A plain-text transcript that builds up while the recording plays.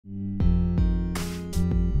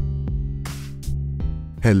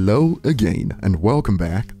Hello again and welcome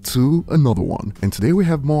back to another one, and today we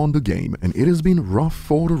have more on the game, and it has been rough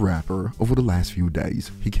for the rapper over the last few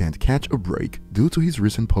days. He can't catch a break due to his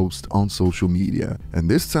recent post on social media, and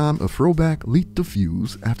this time a throwback leaked the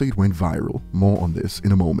fuse after it went viral. More on this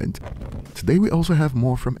in a moment. Today we also have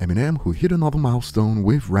more from Eminem, who hit another milestone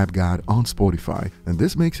with Rap God on Spotify, and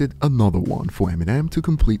this makes it another one for Eminem to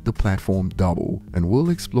complete the platform double, and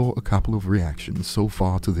we'll explore a couple of reactions so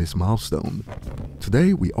far to this milestone.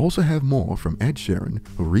 Today we also have more from Ed Sheeran,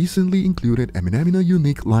 who recently included Eminem in a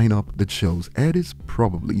unique lineup that shows Ed is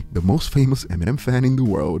probably the most famous Eminem fan in the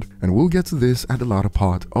world, and we'll get to this at the latter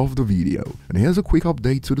part of the video. And here's a quick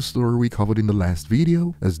update to the story we covered in the last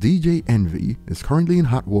video, as DJ Envy is currently in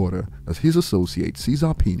hot water as his associate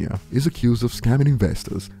Cesar Pina is accused of scamming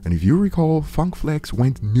investors. And if you recall, Flak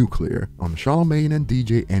went nuclear on Charlemagne and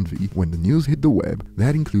DJ Envy when the news hit the web.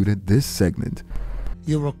 That included this segment.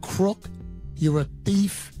 You're a crook, you're a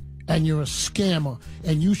thief, and you're a scammer,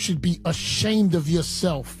 and you should be ashamed of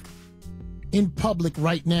yourself in public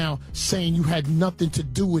right now saying you had nothing to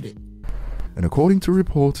do with it. And according to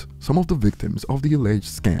reports, some of the victims of the alleged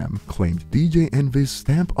scam claimed DJ Envy's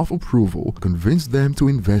stamp of approval convinced them to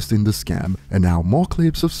invest in the scam, and now more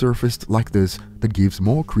clips have surfaced like this that gives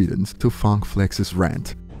more credence to Flak's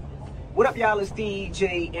rant. What up, y'all? It's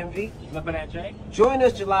DJ Envy. Up in that, Jay? Join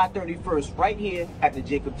us July 31st right here at the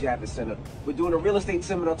Jacob Javits Center. We're doing a real estate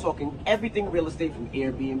seminar talking everything real estate, from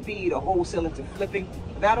Airbnb to wholesaling to flipping.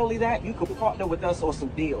 Not only that, you can partner with us on some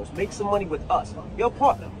deals. Make some money with us, your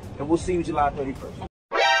partner. And we'll see you July 31st.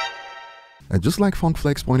 And just like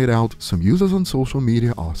Flak's pointed out, some users on social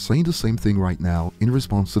media are saying the same thing right now in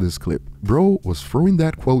response to this clip. Bro was throwing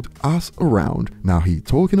that quote "us" around. Now he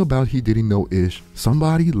talking about he didn't know ish,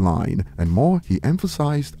 somebody lying, and more he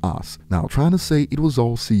emphasized us. Now trying to say it was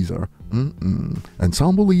all Caesar. And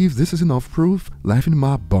some believe this is enough proof, laughing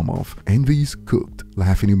my bum off. Envy's cooked,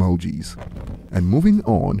 laughing emojis. And moving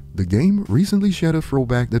on, the game recently shared a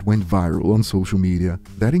throwback that went viral on social media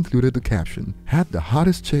that included the caption, "Had the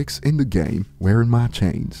hottest chicks in the game wearing my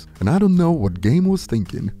chains." And I don't know what Game was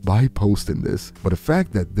thinking by posting this, but the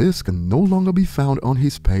fact that this can no longer be found on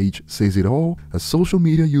his page says it all, as social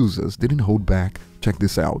media users didn't hold back. Check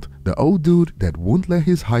this out. The old dude that wouldn't let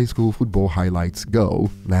his high school football highlights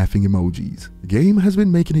go, laughing emojis. Game has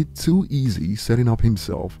been making it too easy setting up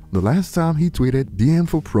himself. The last time he tweeted DM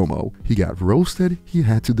for promo, he got roasted, he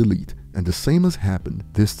had to delete. And the same has happened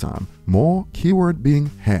this time. More keyword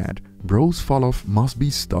being had. Bro's fall-off must be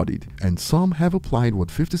studied, and some have applied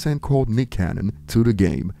what 50 Cent called Nick Cannon to the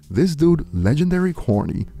game. This dude, legendary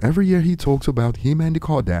corny. Every year he talks about him and the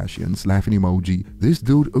Kardashians, laughing emoji. This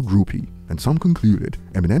dude a groupie. And some concluded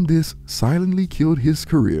Eminem diss silently killed his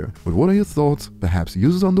career. But what are your thoughts? Perhaps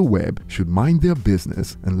users on the web should mind their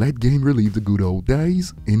business and let Game relive the good old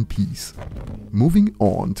days in peace. Moving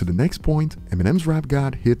on to the next point, Eminem's Rap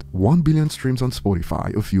God hit 1 billion streams on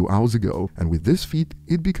Spotify a few hours ago, and with this feat,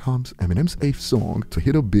 it becomes Eminem's 8th song to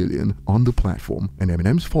hit 1 billion on the platform, and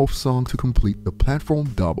Eminem's 4th song to complete the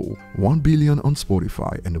platform double, 1 billion on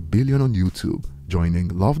Spotify and 1 billion on YouTube, joining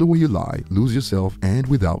Love the Way You Lie, Lose Yourself, and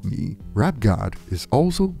Without Me. Rap God is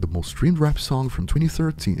also the most streamed rap song from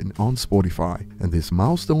 2013 on Spotify, and this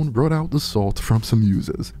milestone brought out the salt from some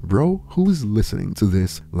users. Bro, who is listening to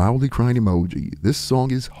this? Loudly crying emoji. This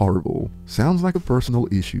song is horrible. Sounds like a personal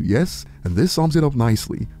issue, yes? And this sums it up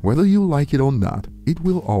nicely. Whether you like it or not, it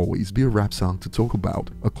will always be a rap song to talk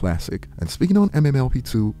about, a classic. And speaking on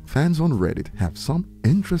MMLP2, fans on Reddit have some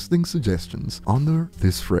interesting suggestions under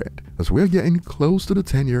this thread. As we're getting close to the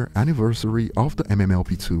 10-year anniversary of the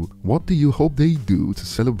MMLP2, what do you hope they do to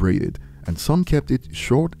celebrate it? And some kept it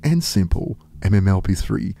short and simple,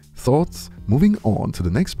 MMLP3. Thoughts? Moving on to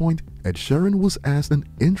the next point, Ed Sheeran was asked an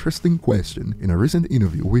interesting question in a recent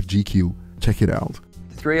interview with GQ. Check it out.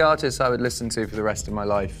 3 artists I would listen to for the rest of my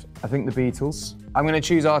life. I think the Beatles. I'm going to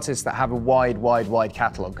choose artists that have a wide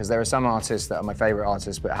catalogue, because there are some artists that are my favourite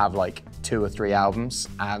artists but have like 2 or 3 albums,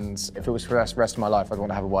 and if it was for the rest of my life I'd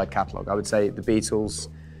want to have a wide catalogue. I would say the Beatles,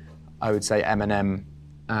 I would say Eminem,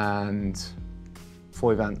 and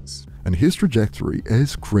Foy Vance. And his trajectory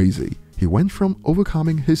is crazy. He went from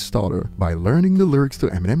overcoming his stutter by learning the lyrics to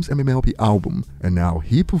Eminem's MMLP album, and now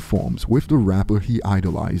he performs with the rapper he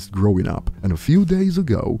idolized growing up. And a few days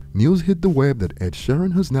ago, news hit the web that Ed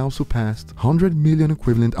Sheeran has now surpassed 100 million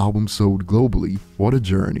equivalent albums sold globally. What a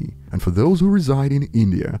journey. And for those who reside in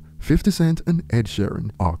India, 50 Cent and Ed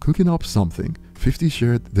Sheeran are cooking up something. 50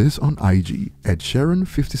 shared this on IG. Ed Sheeran,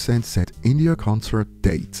 50 Cent set India concert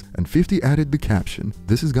date, and 50 added the caption,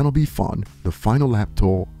 "This is gonna be fun, the final lap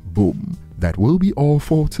tour, Boom. That will be all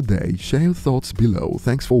for today. Share your thoughts below.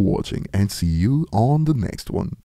 Thanks for watching and see you on the next one.